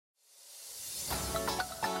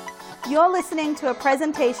You're listening to a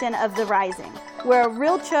presentation of The Rising. We're a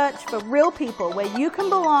real church for real people where you can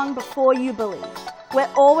belong before you believe. We're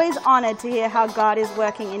always honored to hear how God is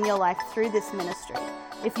working in your life through this ministry.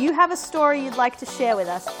 If you have a story you'd like to share with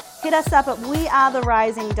us, hit us up at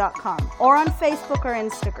wearetherising.com or on Facebook or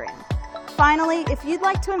Instagram. Finally, if you'd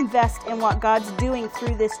like to invest in what God's doing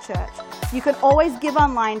through this church, you can always give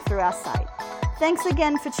online through our site. Thanks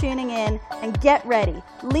again for tuning in, and get ready.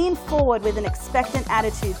 Lean forward with an expectant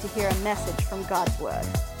attitude to hear a message from God's Word.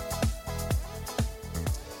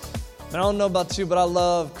 I don't know about you, but I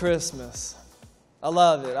love Christmas. I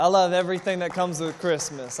love it. I love everything that comes with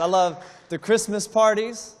Christmas. I love the Christmas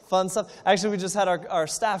parties, fun stuff. Actually, we just had our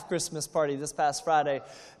staff Christmas party this past Friday,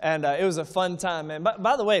 and it was a fun time, man.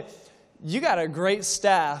 By the way, you got a great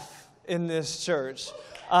staff in this church.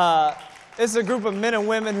 It's a group of men and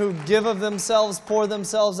women who give of themselves, pour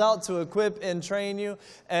themselves out to equip and train you.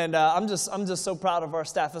 And I'm just so proud of our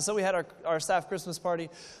staff. And so we had our staff Christmas party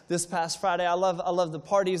this past Friday. I love the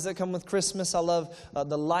parties that come with Christmas. I love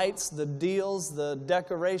the lights, the deals, the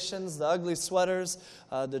decorations, the ugly sweaters,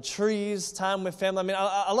 the trees, time with family. I mean,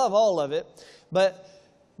 I love all of it. But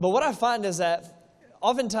what I find is that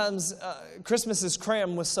oftentimes Christmas is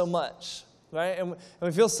crammed with so much, right? And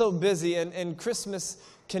we feel so busy, and Christmas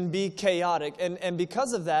can be chaotic. And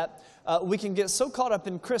because of that, we can get so caught up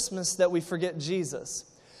in Christmas that we forget Jesus.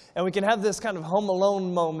 And we can have this kind of Home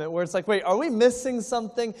Alone moment where it's like, wait, are we missing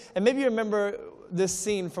something? And maybe you remember this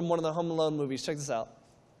scene from one of the Home Alone movies. Check this out.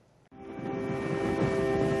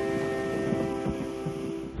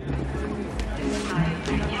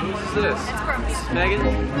 Who's this? That's Brooke. This is Megan.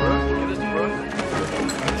 Brooke, give this to Brooke.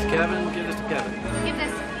 This is Kevin. Give this to Kevin. Give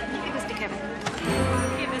this to Kevin.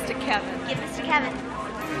 Give this to Kevin. Give this to Kevin.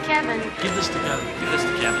 Kevin. Give this to Kevin. Give this to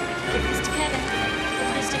Kevin. Give this to Kevin.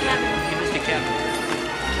 Give this to Kevin. Give this to Kevin.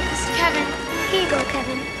 Give this to Kevin. Here you go,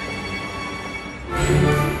 Kevin.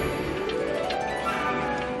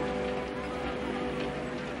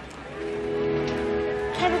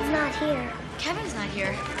 Kevin's not here. Kevin's not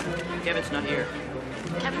here. Kevin's not here.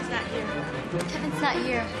 Kevin's not here. Kevin's not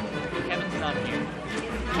here. Kevin's not here.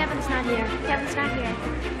 Kevin's not here. Kevin's not here.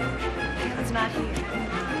 Kevin's not here.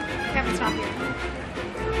 Kevin's not here.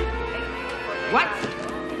 What?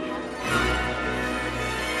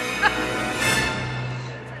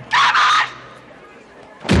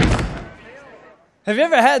 Have you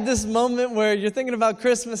ever had this moment where you're thinking about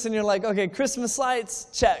Christmas and you're like, okay, Christmas lights,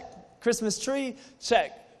 check. Christmas tree,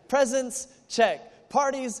 check. Presents, check.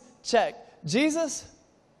 Parties, check. Jesus?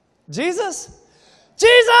 Jesus?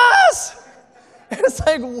 Jesus! It's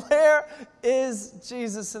like, where is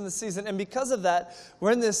Jesus in the season? And because of that,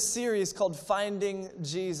 we're in this series called Finding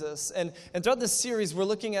Jesus. And throughout this series, we're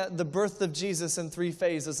looking at the birth of Jesus in 3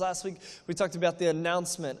 phases. Last week, we talked about the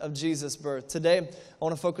announcement of Jesus' birth. Today, I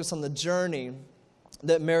want to focus on the journey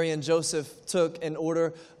that Mary and Joseph took in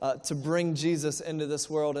order to bring Jesus into this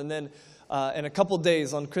world. And then in a couple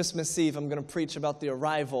days, on Christmas Eve, I'm going to preach about the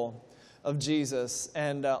arrival of Jesus.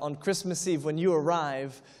 And on Christmas Eve, when you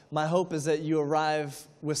arrive, my hope is that you arrive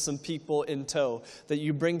with some people in tow, that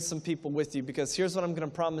you bring some people with you, because here's what I'm going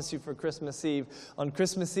to promise you for Christmas Eve. On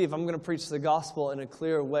Christmas Eve, I'm going to preach the gospel in a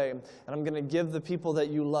clear way, and I'm going to give the people that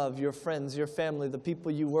you love, your friends, your family, the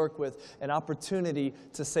people you work with, an opportunity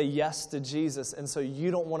to say yes to Jesus. And so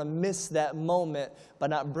you don't want to miss that moment by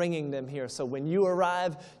not bringing them here. So when you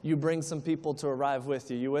arrive, you bring some people to arrive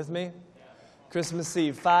with you. You with me? Christmas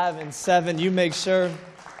Eve, 5 and 7, you make sure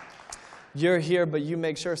you're here, but you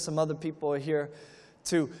make sure some other people are here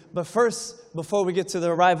too. But first, before we get to the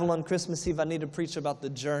arrival on Christmas Eve, I need to preach about the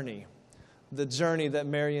journey that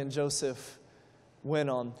Mary and Joseph went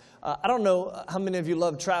on. I don't know how many of you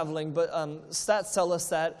love traveling, but stats tell us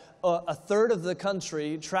that a third of the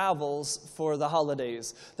country travels for the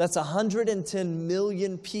holidays. That's 110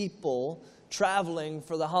 million people traveling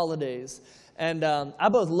for the holidays. And I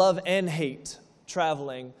both love and hate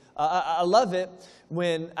traveling. I love it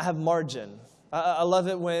when I have margin. I love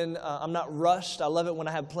it when I'm not rushed. I love it when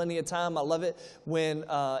I have plenty of time. I love it when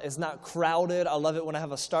it's not crowded. I love it when I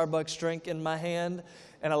have a Starbucks drink in my hand.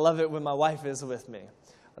 And I love it when my wife is with me.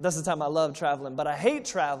 That's the time I love traveling. But I hate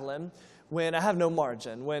traveling when I have no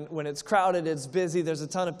margin. When it's crowded, it's busy, there's a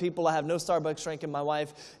ton of people, I have no Starbucks drink, and my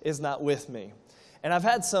wife is not with me. And I've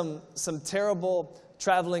had some terrible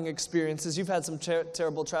traveling experiences. You've had some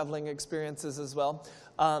terrible traveling experiences as well.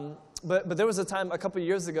 But there was a time a couple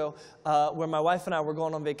years ago where my wife and I were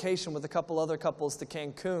going on vacation with a couple other couples to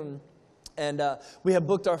Cancun. And we had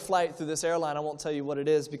booked our flight through this airline. I won't tell you what it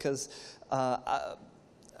is because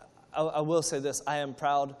I will say this. I am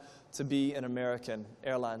proud to be in American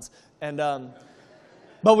Airlines. And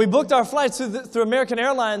But we booked our flights through American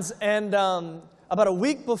Airlines, and about a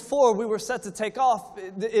week before we were set to take off,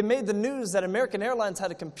 it made the news that American Airlines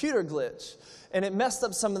had a computer glitch, and it messed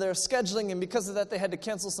up some of their scheduling, and because of that, they had to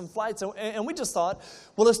cancel some flights. And we just thought,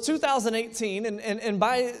 well, it's 2018, and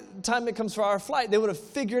by the time it comes for our flight, they would have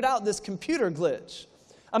figured out this computer glitch.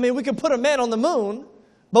 I mean, we could put a man on the moon,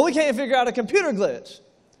 but we can't figure out a computer glitch.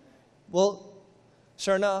 Well,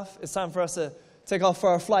 sure enough, it's time for us to take off for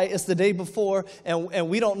our flight. It's the day before, and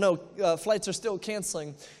we don't know. Flights are still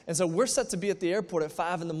canceling. And so we're set to be at the airport at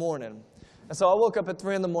 5 in the morning. And so I woke up at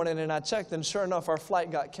 3 in the morning, and I checked, and sure enough, our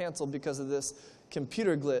flight got canceled because of this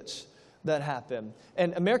computer glitch that happened.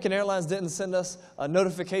 And American Airlines didn't send us a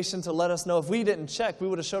notification to let us know. If we didn't check, we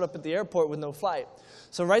would have showed up at the airport with no flight.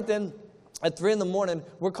 So right then, at 3 in the morning,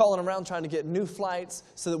 we're calling around trying to get new flights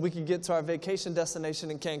so that we could get to our vacation destination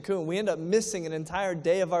in Cancun. We end up missing an entire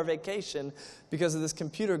day of our vacation because of this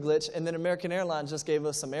computer glitch, and then American Airlines just gave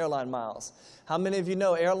us some airline miles. How many of you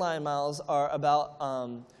know airline miles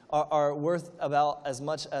are worth about as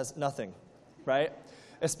much as nothing, right?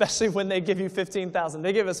 Especially when they give you 15,000.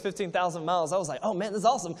 They gave us 15,000 miles. I was like, oh man, this is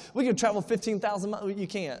awesome. We could travel 15,000 miles. You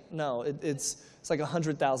can't. No, it's like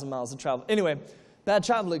 100,000 miles of travel. Anyway, bad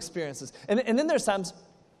travel experiences. And then there's times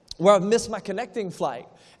where I've missed my connecting flight.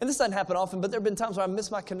 And this doesn't happen often, but there have been times where I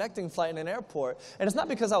missed my connecting flight in an airport. And it's not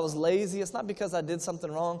because I was lazy. It's not because I did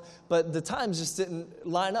something wrong. But the times just didn't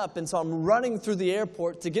line up. And so I'm running through the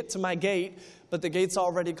airport to get to my gate, but the gate's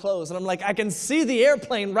already closed. And I'm like, I can see the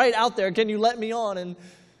airplane right out there. Can you let me on? And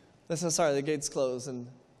they said, sorry, the gate's closed. And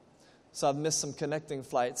so I've missed some connecting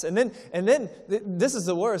flights. And then this is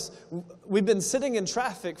the worst. We've been sitting in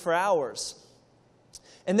traffic for hours.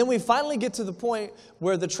 And then we finally get to the point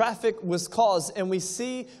where the traffic was caused, and we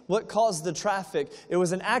see what caused the traffic. It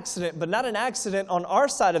was an accident, but not an accident on our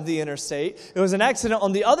side of the interstate. It was an accident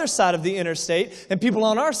on the other side of the interstate, and people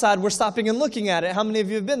on our side were stopping and looking at it. How many of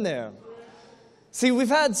you have been there? See, we've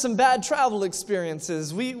had some bad travel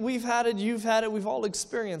experiences. We've had it, you've had it, we've all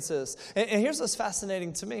experienced this. And here's what's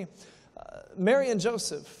fascinating to me. Mary and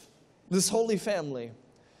Joseph, this holy family,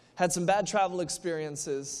 had some bad travel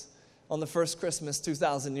experiences on the first Christmas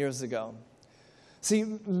 2,000 years ago.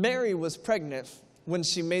 See, Mary was pregnant when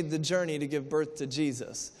she made the journey to give birth to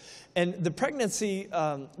Jesus. And the pregnancy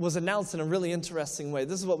was announced in a really interesting way.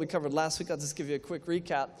 This is what we covered last week. I'll just give you a quick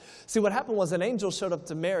recap. See, what happened was an angel showed up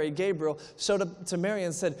to Mary, Gabriel, showed up to Mary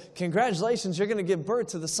and said, congratulations, you're going to give birth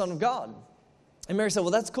to the Son of God. And Mary said,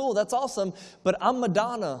 well, that's cool, that's awesome, but I'm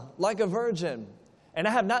Madonna, like a virgin, and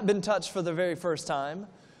I have not been touched for the very first time.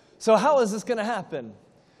 So how is this going to happen?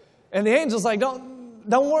 And the angel's like, don't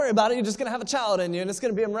worry about it. You're just going to have a child in you, and it's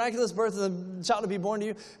going to be a miraculous birth, and the child to be born to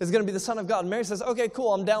you is going to be the Son of God. And Mary says, okay,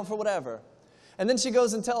 cool, I'm down for whatever. And then she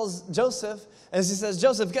goes and tells Joseph, and she says,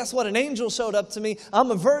 Joseph, guess what? An angel showed up to me.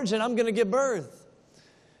 I'm a virgin. I'm going to give birth.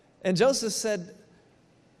 And Joseph said,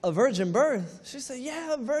 a virgin birth? She said,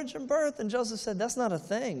 yeah, a virgin birth. And Joseph said, that's not a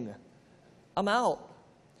thing. I'm out.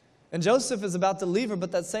 And Joseph is about to leave her,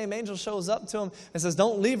 but that same angel shows up to him and says,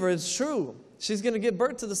 don't leave her. It's true. She's going to give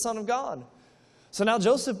birth to the Son of God. So now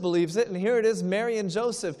Joseph believes it, and here it is, Mary and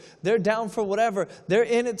Joseph. They're down for whatever. They're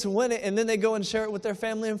in it to win it, and then they go and share it with their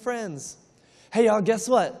family and friends. Hey, y'all, guess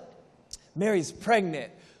what? Mary's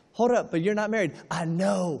pregnant. Hold up, but you're not married. I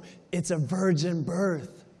know. It's a virgin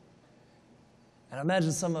birth. And I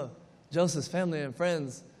imagine some of Joseph's family and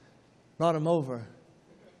friends brought him over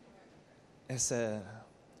and said,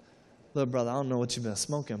 look, brother, I don't know what you've been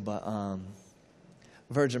smoking, but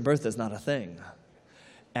virgin birth is not a thing.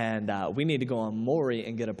 And we need to go on Maury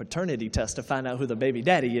and get a paternity test to find out who the baby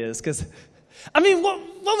daddy is. Because, I mean,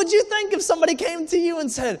 what would you think if somebody came to you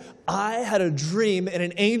and said, I had a dream and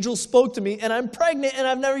an angel spoke to me and I'm pregnant and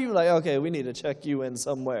I've never even, like, okay, we need to check you in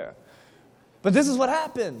somewhere. But this is what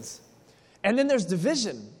happens. And then there's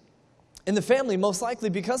division in the family, most likely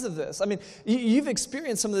because of this. I mean, you've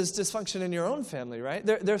experienced some of this dysfunction in your own family, right?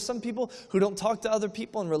 There are some people who don't talk to other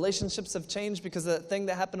people, and relationships have changed because of that thing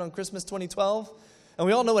that happened on Christmas 2012. And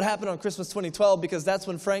we all know what happened on Christmas 2012 because that's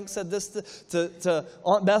when Frank said this to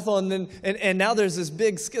Aunt Bethel, and now there's this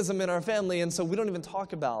big schism in our family, and so we don't even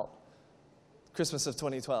talk about Christmas of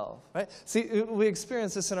 2012, right? See, we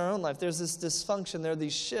experience this in our own life. There's this dysfunction. There are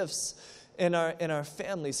these shifts in our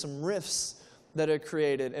family, some rifts that are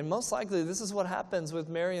created. And most likely, this is what happens with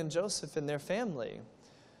Mary and Joseph and their family,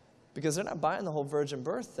 because they're not buying the whole virgin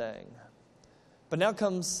birth thing. But now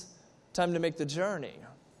comes time to make the journey.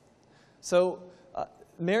 So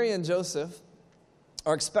Mary and Joseph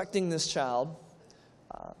are expecting this child,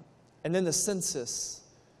 and then the census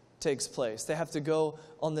takes place. They have to go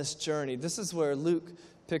on this journey. This is where Luke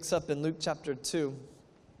picks up in Luke chapter 2.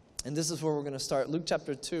 And this is where we're going to start. Luke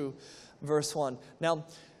chapter 2, verse 1. Now,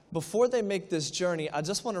 before they make this journey, I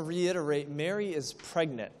just want to reiterate, Mary is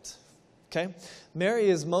pregnant. Okay? Mary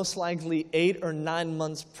is most likely 8 or 9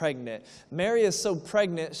 months pregnant. Mary is so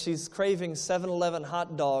pregnant, she's craving 7-Eleven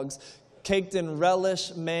hot dogs caked in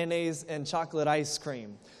relish, mayonnaise, and chocolate ice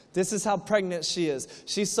cream. This is how pregnant she is.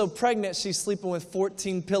 She's so pregnant, she's sleeping with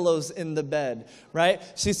 14 pillows in the bed, right?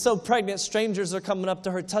 She's so pregnant, strangers are coming up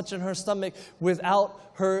to her, touching her stomach without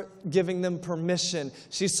her giving them permission.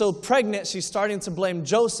 She's so pregnant, she's starting to blame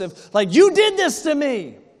Joseph, like, you did this to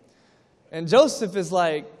me. And Joseph is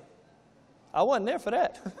like, I wasn't there for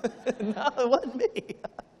that. No, it wasn't me.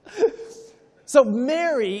 So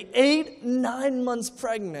Mary, 8, 9 months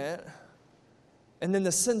pregnant, and then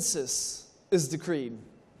the census is decreed.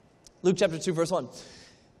 Luke chapter 2, verse 1.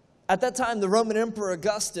 At that time, the Roman Emperor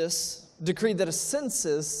Augustus decreed that a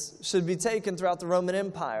census should be taken throughout the Roman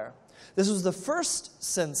Empire. This was the first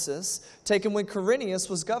census taken when Quirinius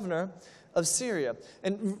was governor of Syria.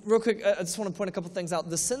 And real quick, I just want to point a couple things out.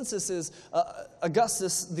 The census is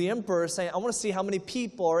Augustus, the emperor, saying, I want to see how many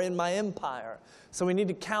people are in my empire. So we need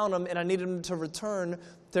to count them, and I need them to return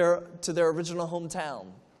to their original hometown.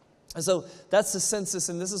 And so that's the census,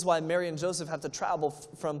 and this is why Mary and Joseph have to travel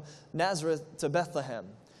from Nazareth to Bethlehem.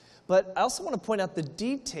 But I also want to point out the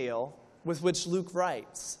detail with which Luke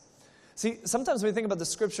writes. See, sometimes when we think about the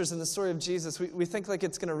scriptures and the story of Jesus, we think like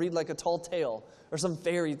it's going to read like a tall tale or some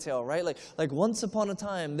fairy tale, right? Like once upon a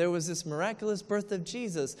time, there was this miraculous birth of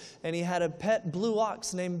Jesus, and he had a pet blue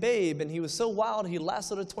ox named Babe, and he was so wild, he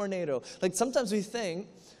lassoed a tornado. Like sometimes we think,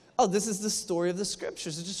 oh, this is the story of the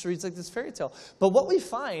scriptures. It just reads like this fairy tale. But what we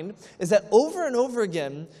find is that over and over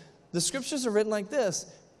again, the scriptures are written like this.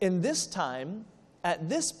 In this time, at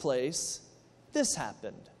this place, this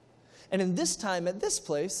happened. And in this time, at this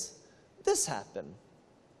place, this happened.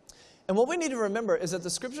 And what we need to remember is that the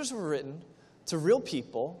scriptures were written to real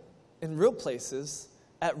people, in real places,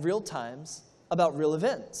 at real times, about real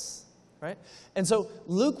events, right? And so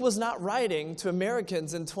Luke was not writing to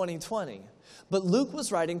Americans in 2020. But Luke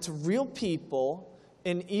was writing to real people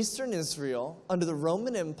in Eastern Israel under the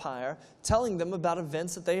Roman Empire, telling them about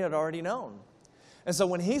events that they had already known. And so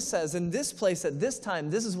when he says, in this place at this time,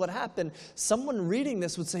 this is what happened, someone reading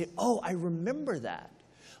this would say, oh, I remember that.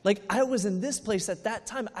 Like, I was in this place at that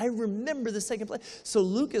time. I remember this taking place. So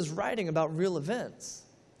Luke is writing about real events.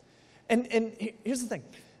 And here's the thing.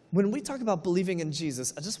 When we talk about believing in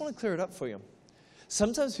Jesus, I just want to clear it up for you.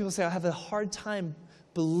 Sometimes people say, I have a hard time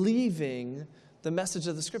believing the message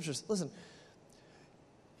of the scriptures. Listen,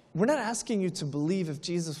 we're not asking you to believe if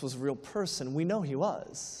Jesus was a real person. We know he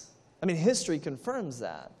was. I mean, history confirms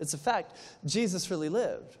that. It's a fact. Jesus really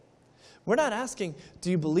lived. We're not asking,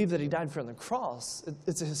 do you believe that he died for you on the cross?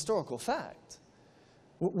 It's a historical fact.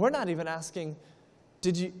 We're not even asking,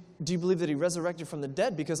 do you believe that he resurrected from the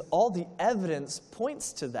dead? Because all the evidence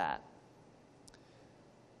points to that.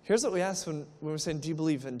 Here's what we ask when we're saying, do you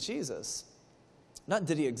believe in Jesus? Not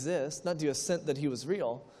did he exist, not do you assent that he was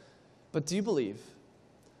real, but do you believe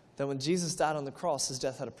that when Jesus died on the cross, his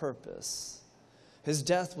death had a purpose? His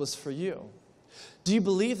death was for you. Do you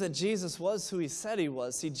believe that Jesus was who he said he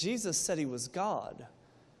was? See, Jesus said he was God.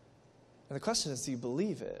 And the question is, do you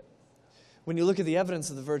believe it? When you look at the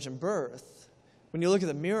evidence of the virgin birth, when you look at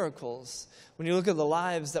the miracles, when you look at the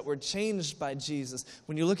lives that were changed by Jesus,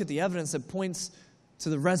 when you look at the evidence that points to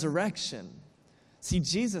the resurrection, see,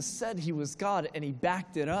 Jesus said he was God, and he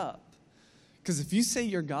backed it up. Because if you say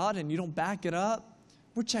you're God and you don't back it up,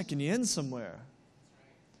 we're checking you in somewhere.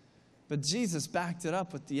 But Jesus backed it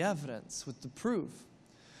up with the evidence, with the proof.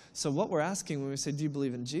 So what we're asking when we say, do you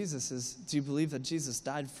believe in Jesus, is, do you believe that Jesus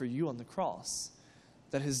died for you on the cross?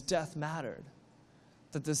 That his death mattered?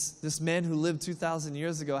 That this man who lived 2,000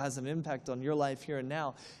 years ago has an impact on your life here and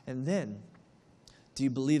now? And then, do you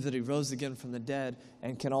believe that he rose again from the dead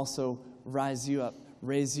and can also raise you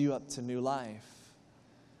up to new life?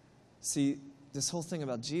 See, this whole thing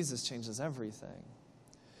about Jesus changes everything.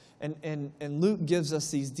 And Luke gives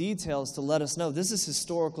us these details to let us know this is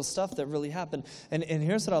historical stuff that really happened. And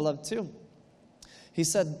here's what I love too. He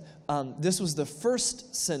said this was the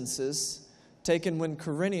first census taken when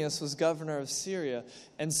Quirinius was governor of Syria.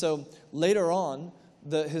 And so later on,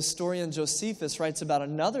 the historian Josephus writes about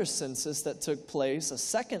another census that took place, a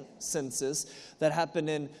second census that happened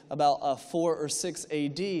in about 4 or 6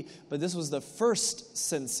 AD, but this was the first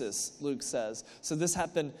census, Luke says. So this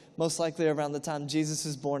happened most likely around the time Jesus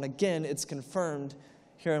was born. Again, it's confirmed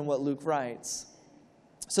here in what Luke writes.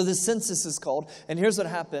 So this census is called, and here's what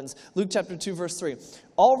happens. Luke chapter 2, verse 3.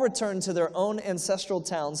 All returned to their own ancestral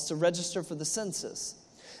towns to register for the census.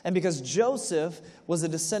 And because Joseph was a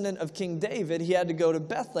descendant of King David, he had to go to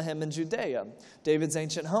Bethlehem in Judea, David's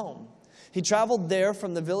ancient home. He traveled there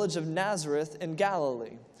from the village of Nazareth in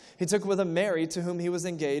Galilee. He took with him Mary, to whom he was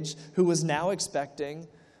engaged, who was now expecting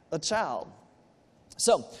a child.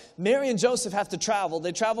 So, Mary and Joseph have to travel.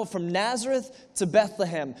 They travel from Nazareth to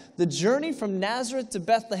Bethlehem. The journey from Nazareth to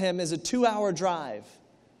Bethlehem is a 2-hour drive.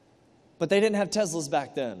 But they didn't have Teslas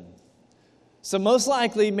back then. So most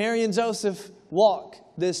likely, Mary and Joseph walk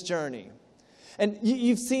this journey. And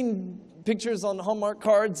you've seen pictures on Hallmark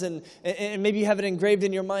cards, and maybe you have it engraved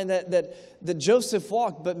in your mind that Joseph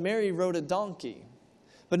walked, but Mary rode a donkey.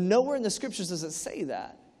 But nowhere in the scriptures does it say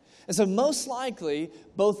that. And so most likely,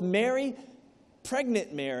 both Mary,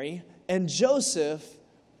 pregnant Mary, and Joseph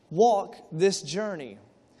walk this journey.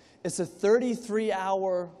 It's a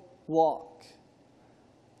 33-hour walk.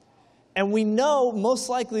 And we know most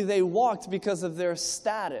likely they walked because of their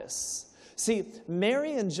status. See,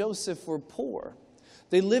 Mary and Joseph were poor.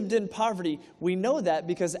 They lived in poverty. We know that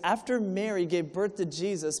because after Mary gave birth to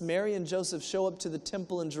Jesus, Mary and Joseph show up to the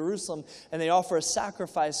temple in Jerusalem and they offer a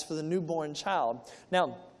sacrifice for the newborn child.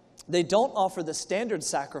 Now, they don't offer the standard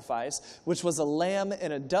sacrifice, which was a lamb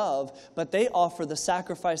and a dove, but they offer the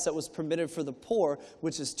sacrifice that was permitted for the poor,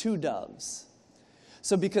 which is 2 doves.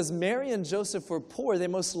 So because Mary and Joseph were poor, they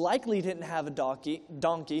most likely didn't have a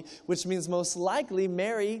donkey, which means most likely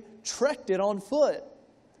Mary trekked it on foot.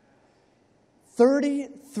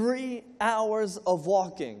 33 hours of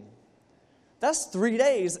walking. That's 3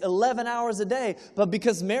 days, 11 hours a day. But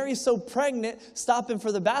because Mary's so pregnant, stopping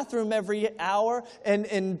for the bathroom every hour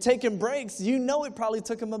and taking breaks, you know it probably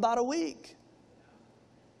took him about a week.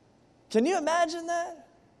 Can you imagine that?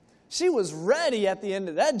 She was ready at the end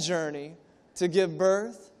of that journey to give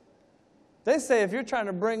birth. They say if you're trying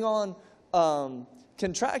to bring on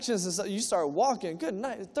contractions and stuff, you start walking. Good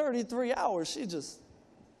night, 33 hours. She just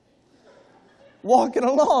walking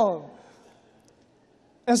along.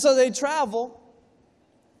 And so they travel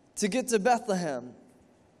to get to Bethlehem.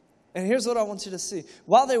 And here's what I want you to see.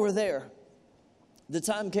 While they were there, the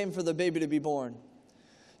time came for the baby to be born.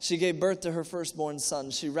 She gave birth to her firstborn son.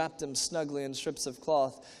 She wrapped him snugly in strips of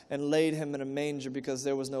cloth and laid him in a manger because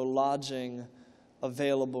there was no lodging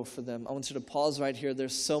available for them. I want you to pause right here.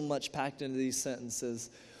 There's so much packed into these sentences.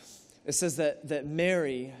 It says that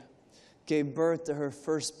Mary gave birth to her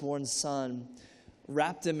firstborn son,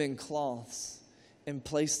 wrapped him in cloths, and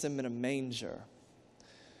placed him in a manger.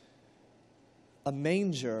 A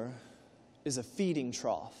manger is a feeding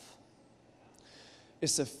trough.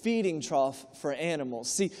 It's a feeding trough for animals.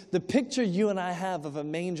 See, the picture you and I have of a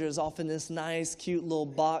manger is often this nice, cute little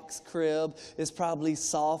box crib. It's probably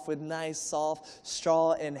soft with nice, soft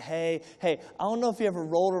straw and hay. Hey, I don't know if you ever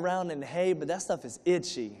rolled around in hay, but that stuff is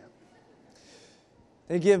itchy.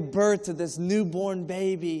 They give birth to this newborn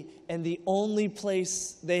baby, and the only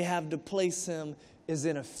place they have to place him is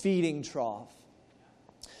in a feeding trough.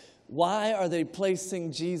 Why are they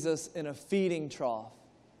placing Jesus in a feeding trough?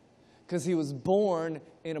 Because he was born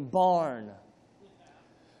in a barn.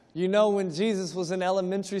 You know, when Jesus was in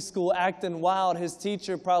elementary school acting wild, his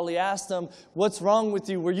teacher probably asked him, "What's wrong with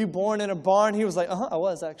you? Were you born in a barn?" He was like, I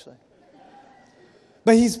was actually.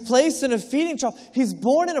 But he's placed in a feeding trough. He's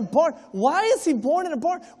born in a barn. Why is he born in a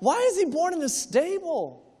barn? Why is he born in a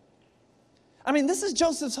stable? I mean, this is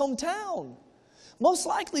Joseph's hometown. Most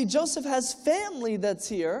likely, Joseph has family that's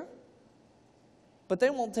here, but they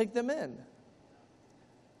won't take them in.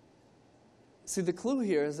 See, the clue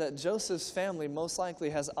here is that Joseph's family most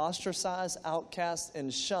likely has ostracized, outcast,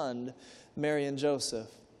 and shunned Mary and Joseph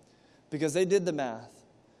because they did the math.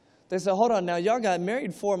 They said, hold on, now y'all got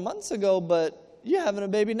married 4 months ago, but you're having a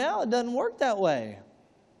baby now. It doesn't work that way.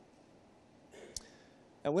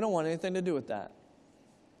 And we don't want anything to do with that.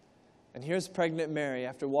 And here's pregnant Mary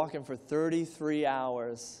after walking for 33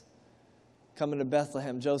 hours, coming to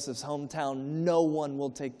Bethlehem, Joseph's hometown. No one will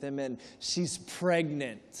take them in. She's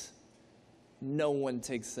pregnant. No one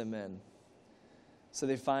takes them in. So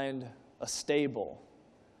they find a stable.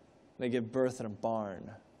 They give birth in a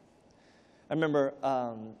barn. I remember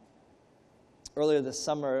earlier this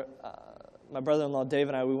summer, my brother-in-law Dave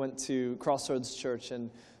and I, we went to Crossroads Church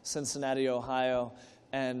in Cincinnati, Ohio.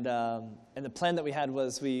 And the plan that we had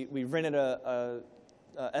was we rented a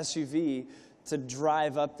SUV to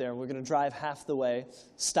drive up there. We're going to drive half the way,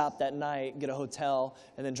 stop that night, get a hotel,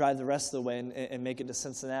 and then drive the rest of the way and make it to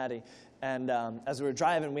Cincinnati. And as we were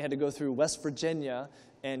driving, we had to go through West Virginia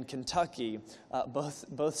and Kentucky,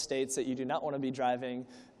 both states that you do not want to be driving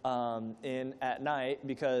in at night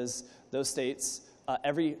because those states,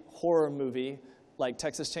 every horror movie like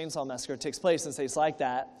Texas Chainsaw Massacre takes place in states like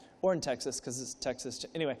that, or in Texas because it's Texas.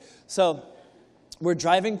 Anyway, so we're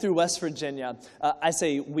driving through West Virginia.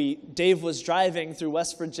 Dave was driving through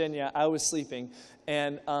West Virginia. I was sleeping.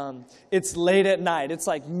 And it's late at night. It's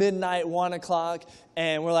like midnight, 1 o'clock.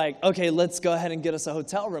 And we're like, okay, let's go ahead and get us a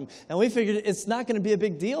hotel room. And we figured it's not going to be a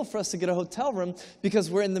big deal for us to get a hotel room because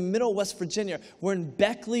we're in the middle of West Virginia. We're in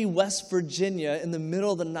Beckley, West Virginia in the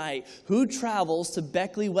middle of the night. Who travels to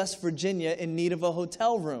Beckley, West Virginia in need of a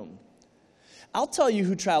hotel room? I'll tell you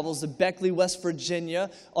who travels to Beckley, West Virginia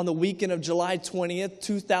on the weekend of July 20th,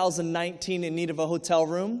 2019 in need of a hotel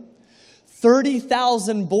room.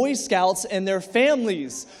 30,000 Boy Scouts and their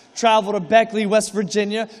families travel to Beckley, West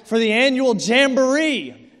Virginia for the annual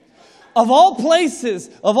Jamboree. Of all places,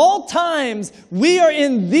 of all times, we are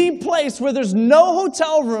in the place where there's no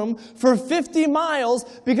hotel room for 50 miles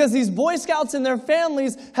because these Boy Scouts and their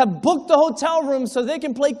families have booked the hotel room so they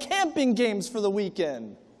can play camping games for the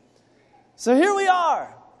weekend. So here we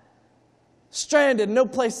are, stranded, no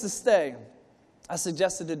place to stay. I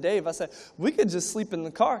suggested to Dave, I said, we could just sleep in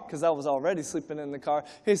the car because I was already sleeping in the car.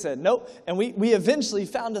 He said, nope. And we eventually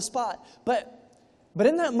found a spot. But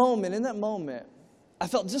in that moment, I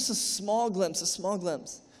felt just a small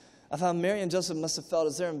glimpse. I found Mary and Joseph must have felt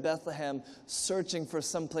as they're in Bethlehem searching for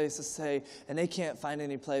some place to stay, and they can't find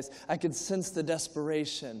any place. I could sense the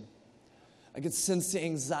desperation. I could sense the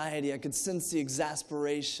anxiety. I could sense the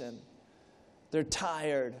exasperation. They're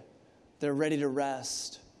tired. They're ready to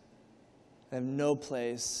rest. They have no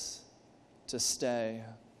place to stay.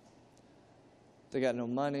 They got no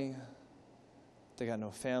money. They got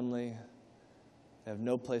no family. They have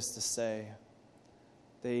no place to stay.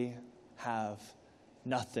 They have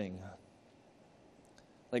nothing.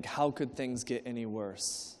 Like, how could things get any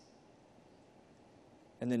worse?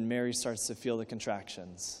 And then Mary starts to feel the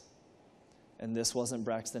contractions. And this wasn't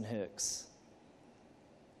Braxton Hicks.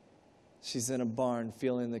 She's in a barn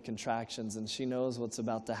feeling the contractions, and she knows what's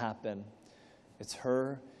about to happen. It's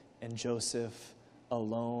her and Joseph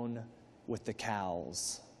alone with the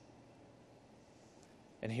cows.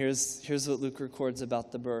 And here's what Luke records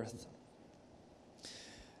about the birth.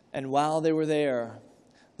 And while they were there,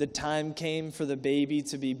 the time came for the baby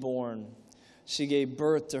to be born. She gave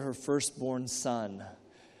birth to her firstborn son.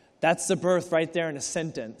 That's the birth right there in a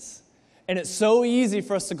sentence. And it's so easy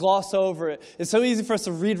for us to gloss over it. It's so easy for us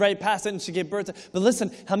to read right past it, and she gave birth to. But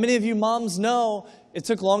listen, how many of you moms know it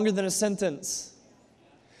took longer than a sentence?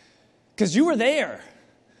 Because you were there.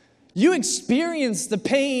 You experienced the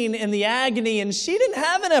pain and the agony, and she didn't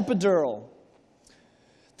have an epidural.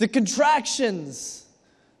 The contractions,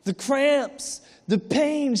 the cramps, the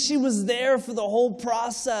pain, she was there for the whole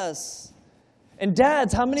process. And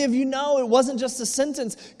dads, how many of you know it wasn't just a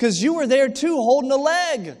sentence? Because you were there too, holding a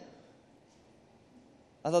leg.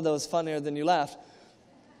 I thought that was funnier than you laughed.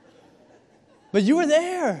 But you were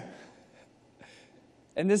there.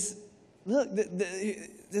 And there's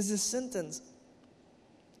this sentence.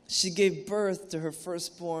 She gave birth to her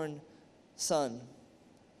firstborn son.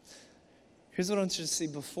 Here's what I want you to see.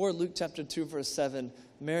 Before Luke chapter 2, verse 7,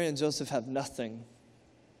 Mary and Joseph have nothing.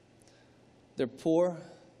 They're poor.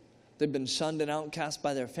 They've been shunned and outcast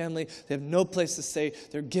by their family. They have no place to stay.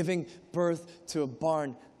 They're giving birth to a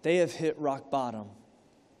barn. They have hit rock bottom.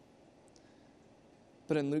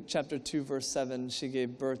 But in Luke chapter 2, verse 7, she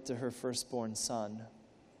gave birth to her firstborn son.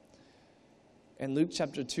 In Luke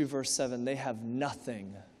chapter 2, verse 7, they have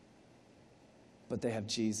nothing, but they have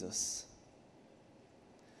Jesus.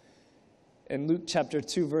 In Luke chapter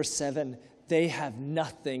 2, verse 7, they have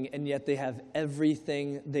nothing, and yet they have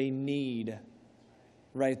everything they need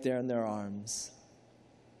right there in their arms.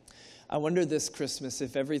 I wonder this Christmas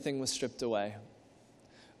if everything was stripped away.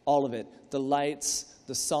 All of it. The lights,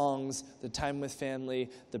 the songs, the time with family,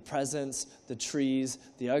 the presents, the trees,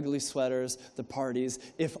 the ugly sweaters, the parties.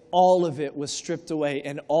 If all of it was stripped away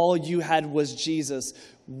and all you had was Jesus,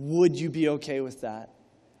 would you be okay with that?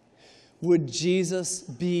 Would Jesus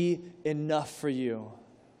be enough for you?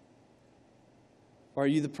 Or are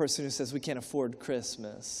you the person who says we can't afford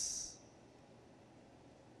Christmas?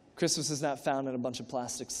 Christmas is not found in a bunch of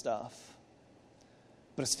plastic stuff,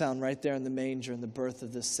 but it's found right there in the manger in the birth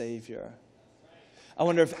of this Savior. I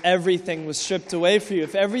wonder if everything was stripped away for you.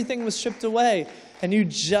 If everything was stripped away and you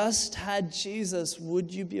just had Jesus,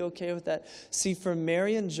 would you be okay with that? See, for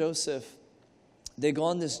Mary and Joseph, they go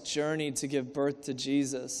on this journey to give birth to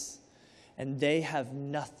Jesus, and they have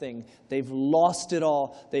nothing. They've lost it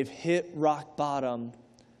all. They've hit rock bottom,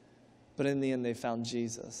 but in the end, they found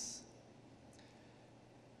Jesus.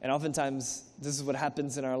 And oftentimes, this is what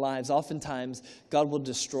happens in our lives. Oftentimes, God will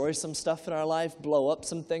destroy some stuff in our life, blow up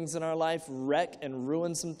some things in our life, wreck and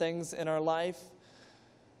ruin some things in our life,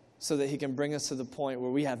 so that He can bring us to the point where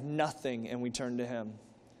we have nothing and we turn to Him.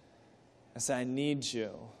 and say, I need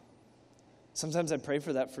you. Sometimes I pray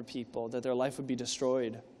for that for people, that their life would be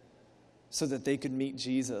destroyed so that they could meet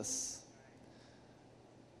Jesus.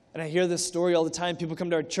 And I hear this story all the time. People come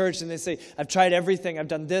to our church and they say, I've tried everything. I've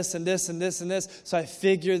done this and this and this and this. So I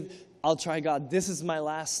figured I'll try God. This is my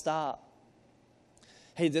last stop.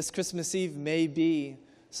 Hey, this Christmas Eve may be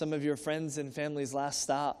some of your friends and family's last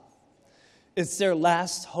stop. It's their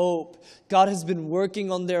last hope. God has been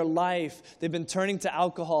working on their life. They've been turning to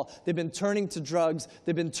alcohol. They've been turning to drugs.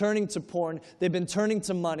 They've been turning to porn. They've been turning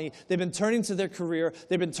to money. They've been turning to their career.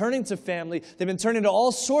 They've been turning to family. They've been turning to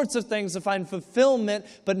all sorts of things to find fulfillment,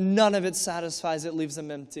 but none of it satisfies. It leaves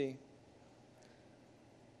them empty.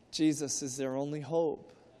 Jesus is their only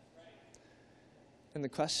hope. And the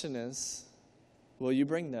question is, will you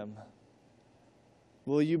bring them?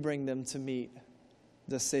 Will you bring them to meet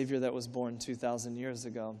the Savior that was born 2,000 years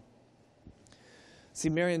ago? See,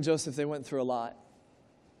 Mary and Joseph, they went through a lot.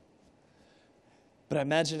 But I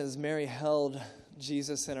imagine as Mary held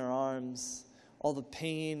Jesus in her arms, all the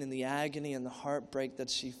pain and the agony and the heartbreak that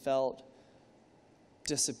she felt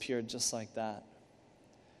disappeared just like that.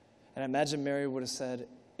 And I imagine Mary would have said,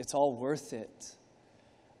 it's all worth it.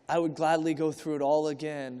 I would gladly go through it all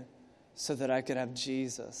again so that I could have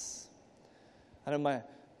Jesus. I know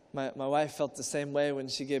my wife felt the same way when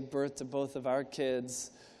she gave birth to both of our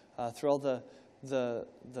kids. Through all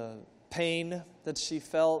the pain that she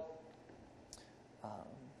felt,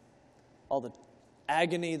 all the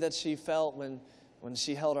agony that she felt when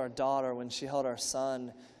she held our daughter, when she held our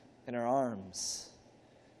son in her arms.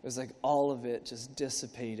 It was like all of it just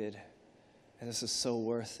dissipated. And this is so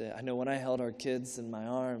worth it. I know when I held our kids in my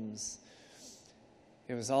arms,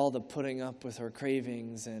 it was all the putting up with her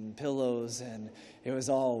cravings and pillows, and it was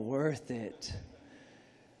all worth it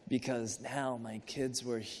because now my kids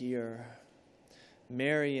were here.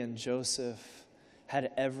 Mary and Joseph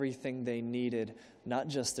had everything they needed, not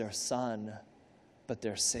just their son, but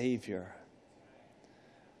their Savior.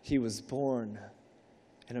 He was born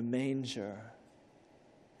in a manger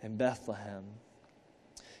in Bethlehem.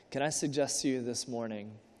 Can I suggest to you this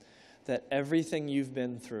morning that everything you've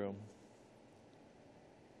been through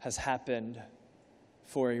has happened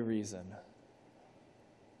for a reason?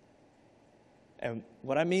 And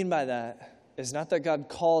what I mean by that is not that God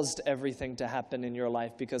caused everything to happen in your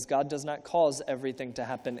life, because God does not cause everything to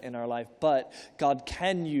happen in our life, but God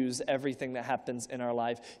can use everything that happens in our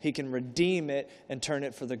life. He can redeem it and turn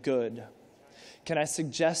it for the good. Can I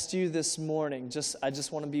suggest to you this morning, I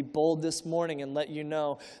just want to be bold this morning and let you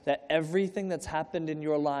know that everything that's happened in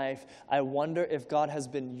your life, I wonder if God has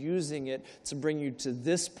been using it to bring you to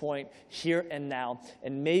this point here and now.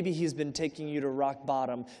 And maybe He's been taking you to rock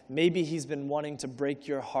bottom. Maybe He's been wanting to break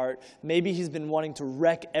your heart. Maybe He's been wanting to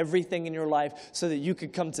wreck everything in your life so that you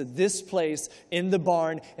could come to this place in the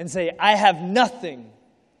barn and say, I have nothing,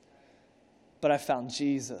 but I found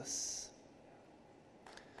Jesus.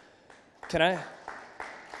 Can I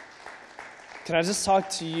just talk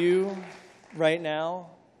to you right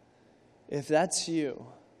now? If that's you,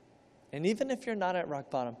 and even if you're not at rock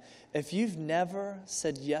bottom, if you've never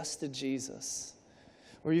said yes to Jesus,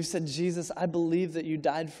 or you said, Jesus, I believe that you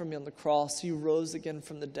died for me on the cross, you rose again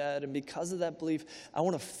from the dead, and because of that belief, I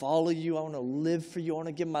want to follow you, I want to live for you, I want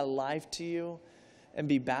to give my life to you and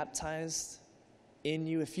be baptized in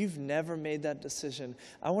you. If you've never made that decision,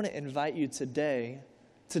 I want to invite you today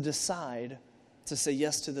to decide to say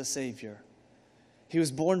yes to the Savior. He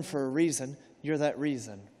was born for a reason. You're that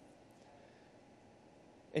reason.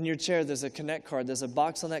 In your chair, there's a Connect card. There's a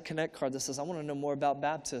box on that Connect card that says, I want to know more about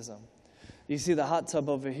baptism. You see the hot tub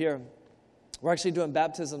over here. We're actually doing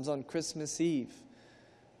baptisms on Christmas Eve.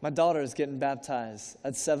 My daughter is getting baptized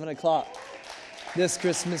at 7 o'clock this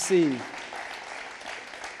Christmas Eve.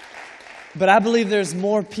 But I believe there's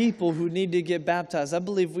more people who need to get baptized. I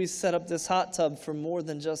believe we set up this hot tub for more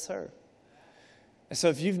than just her. And so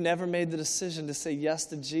if you've never made the decision to say yes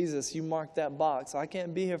to Jesus, you mark that box. I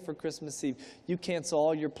can't be here for Christmas Eve. You cancel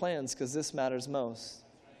all your plans because this matters most.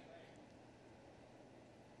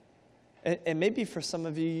 And maybe for some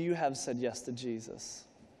of you, you have said yes to Jesus.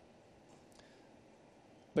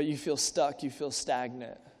 But you feel stuck. You feel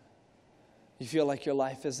stagnant. You feel like your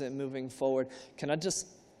life isn't moving forward. Can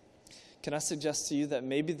I suggest to you that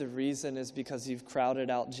maybe the reason is because you've crowded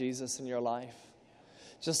out Jesus in your life?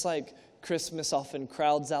 Just like Christmas often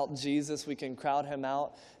crowds out Jesus, we can crowd Him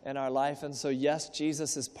out in our life. And so yes,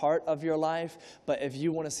 Jesus is part of your life, but if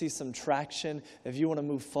you want to see some traction, if you want to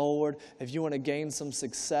move forward, if you want to gain some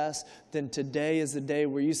success, then today is the day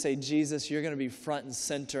where you say, Jesus, you're going to be front and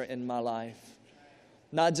center in my life.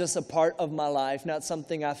 Not just a part of my life, not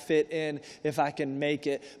something I fit in if I can make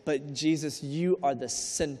it, but Jesus, you are the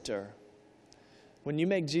center When you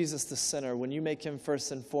make Jesus the center, when you make him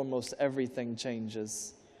first and foremost, everything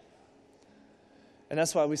changes. And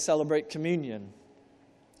that's why we celebrate communion.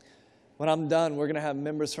 When I'm done, we're going to have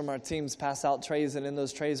members from our teams pass out trays, and in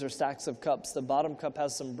those trays are stacks of cups. The bottom cup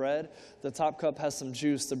has some bread. The top cup has some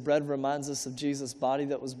juice. The bread reminds us of Jesus' body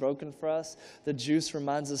that was broken for us. The juice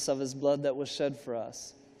reminds us of his blood that was shed for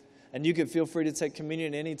us. And you can feel free to take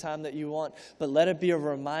communion anytime that you want, but let it be a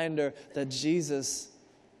reminder that Jesus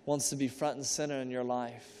wants to be front and center in your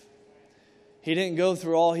life. He didn't go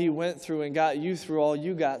through all he went through and got you through all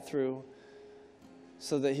you got through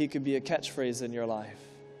so that he could be a catchphrase in your life.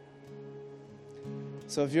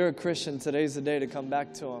 So if you're a Christian, today's the day to come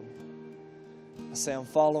back to him. I say, I'm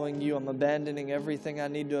following you. I'm abandoning everything I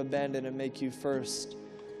need to abandon and make you first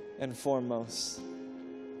and foremost.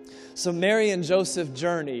 So Mary and Joseph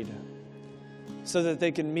journeyed so that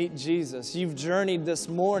they can meet Jesus. You've journeyed this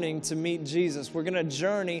morning to meet Jesus. We're going to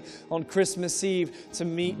journey on Christmas Eve to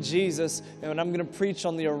meet Jesus, and I'm going to preach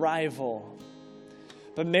on the arrival.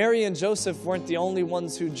 But Mary and Joseph weren't the only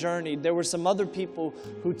ones who journeyed. There were some other people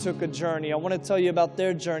who took a journey. I want to tell you about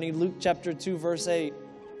their journey. Luke chapter 2, verse 8.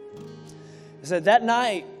 It said, that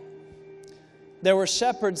night there were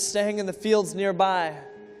shepherds staying in the fields nearby,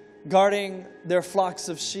 guarding their flocks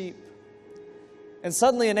of sheep. And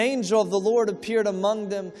suddenly an angel of the Lord appeared among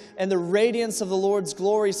them, and the radiance of the Lord's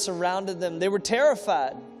glory surrounded them. They were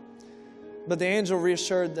terrified, but the angel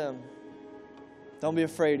reassured them. Don't be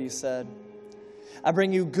afraid, he said. I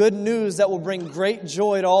bring you good news that will bring great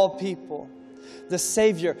joy to all people. The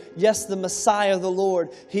Savior, yes, the Messiah, the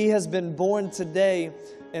Lord, he has been born today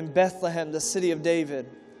in Bethlehem, the city of David.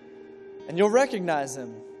 And you'll recognize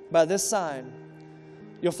him by this sign.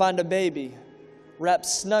 You'll find a baby wrapped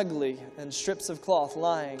snugly in strips of cloth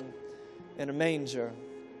lying in a manger.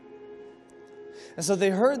 And so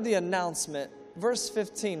they heard the announcement. Verse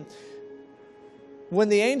 15. When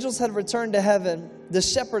the angels had returned to heaven, the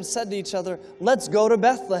shepherds said to each other, let's go to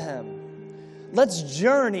Bethlehem. Let's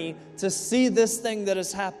journey to see this thing that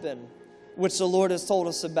has happened, which the Lord has told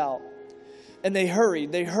us about. And they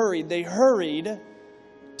hurried to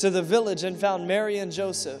the village and found Mary and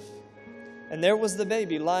Joseph. And there was the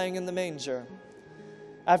baby lying in the manger.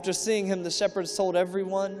 After seeing him, the shepherds told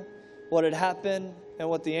everyone what had happened and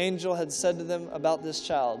what the angel had said to them about this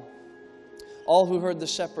child. All who heard the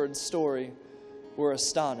shepherd's story were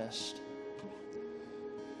astonished.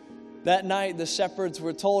 That night, the shepherds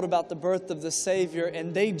were told about the birth of the Savior,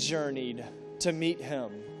 and they journeyed to meet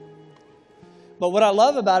him. But what I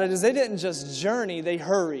love about it is they didn't just journey, they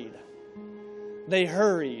hurried. They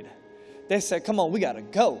hurried. They said, come on, we got to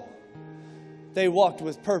go. They walked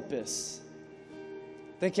with purpose.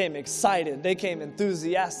 They came excited. They came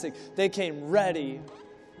enthusiastic. They came ready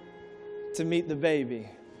to meet the baby.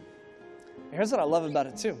 And here's what I love about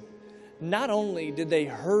it too. Not only did they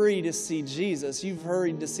hurry to see Jesus, you've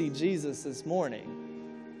hurried to see Jesus this morning.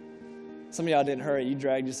 Some of y'all didn't hurry. You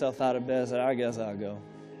dragged yourself out of bed and said, I guess I'll go.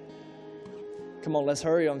 Come on, let's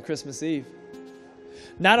hurry on Christmas Eve.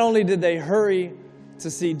 Not only did they hurry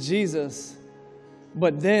to see Jesus,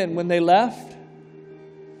 but then when they left,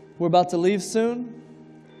 we're about to leave soon.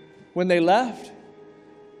 When they left,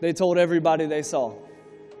 they told everybody they saw.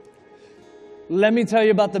 Let me tell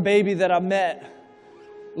you about the baby that I met.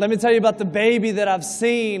 Let me tell you about the baby that I've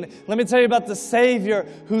seen. Let me tell you about the Savior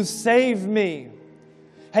who saved me.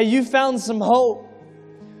 Hey, you found some hope.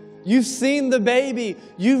 You've seen the baby.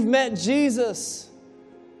 You've met Jesus.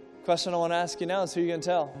 Question I want to ask you now is who are you going to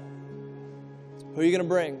tell? Who are you going to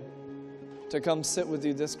bring to come sit with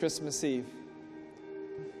you this Christmas Eve?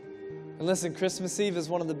 And listen, Christmas Eve is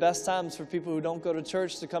one of the best times for people who don't go to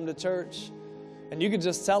church to come to church. And you could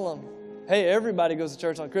just tell them, hey, everybody goes to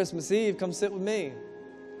church on Christmas Eve. Come sit with me.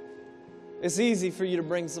 It's easy for you to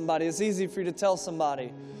bring somebody. It's easy for you to tell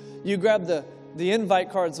somebody. You grab the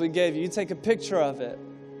invite cards we gave you. You take a picture of it.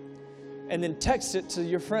 And then text it to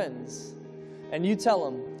your friends. And you tell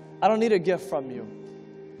them, I don't need a gift from you.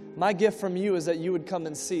 My gift from you is that you would come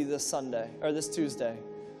and see this Sunday, or this Tuesday.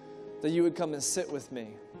 That you would come and sit with me.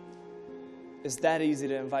 It's that easy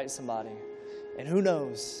to invite somebody. And who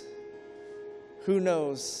knows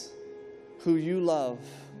who you love,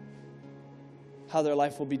 how their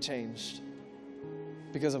life will be changed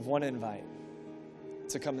because of one invite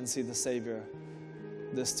to come and see the Savior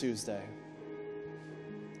this Tuesday.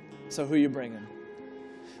 So who are you bringing?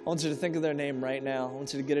 I want you to think of their name right now. I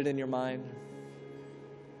want you to get it in your mind.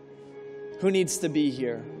 Who needs to be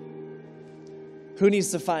here? Who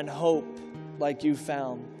needs to find hope like you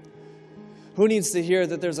found? Who needs to hear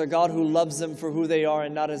that there's a God who loves them for who they are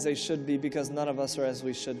and not as they should be, because none of us are as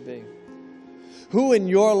we should be? Who in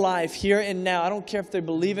your life, here and now, I don't care if they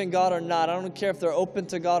believe in God or not, I don't care if they're open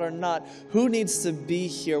to God or not, who needs to be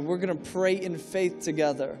here? We're going to pray in faith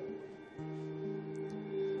together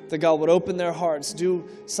that God would open their hearts, do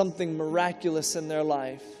something miraculous in their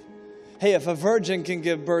life. Hey, if a virgin can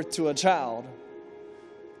give birth to a child,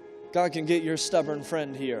 God can get your stubborn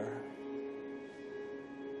friend here.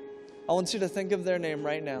 I want you to think of their name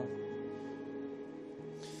right now.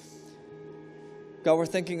 God, we're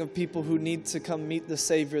thinking of people who need to come meet the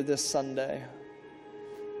Savior this Sunday.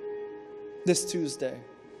 This Tuesday.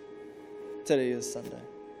 Today is Sunday.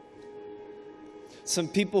 Some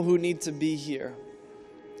people who need to be here.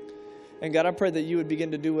 And God, I pray that you would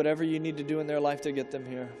begin to do whatever you need to do in their life to get them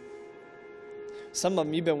here. Some of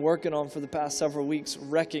them you've been working on for the past several weeks,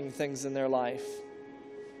 wrecking things in their life.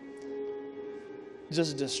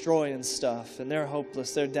 Just destroying stuff. And they're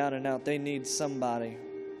hopeless. They're down and out. They need somebody.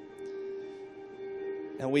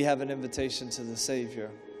 And we have an invitation to the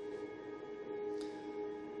Savior.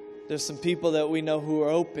 There's some people that we know who are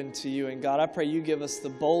open to you. And God, I pray you give us the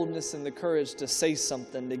boldness and the courage to say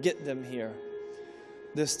something, to get them here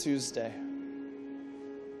this Tuesday.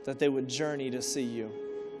 That they would journey to see you.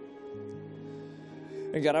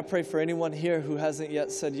 And God, I pray for anyone here who hasn't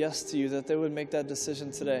yet said yes to you, that they would make that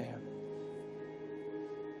decision today.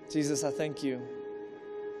 Jesus, I thank you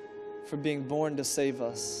for being born to save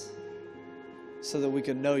us, so that we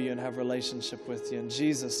could know you and have a relationship with you. In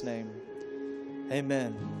Jesus' name,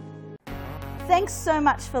 amen. Thanks so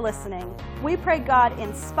much for listening. We pray God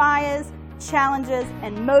inspires, challenges,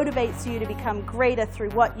 and motivates you to become greater through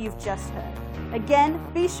what you've just heard. Again,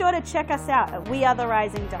 be sure to check us out at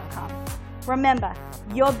wearetherising.com. Remember,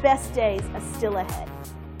 your best days are still ahead.